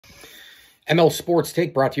ML Sports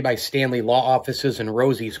Take brought to you by Stanley Law Offices and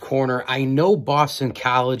Rosie's Corner. I know Boston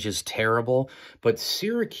College is terrible, but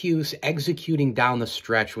Syracuse executing down the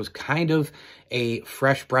stretch was kind of a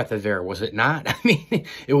fresh breath of air, was it not? I mean,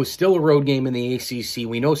 it was still a road game in the ACC.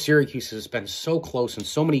 We know Syracuse has been so close in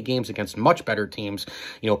so many games against much better teams.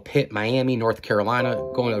 You know, Pitt, Miami, North Carolina,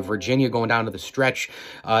 going to Virginia, going down to the stretch,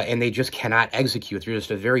 and they just cannot execute. They're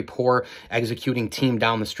just a very poor executing team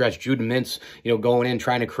down the stretch. Jude Mintz, you know, going in,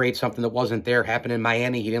 trying to create something that wasn't there. Happened in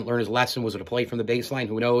Miami. He didn't learn his lesson. Was it a play from the baseline?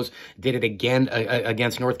 Who knows? Did it again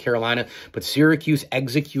against North Carolina. But Syracuse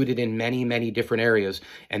executed in many, many different areas,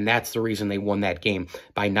 and that's the reason they won that game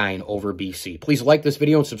by 9 over BC. Please like this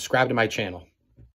video and subscribe to my channel.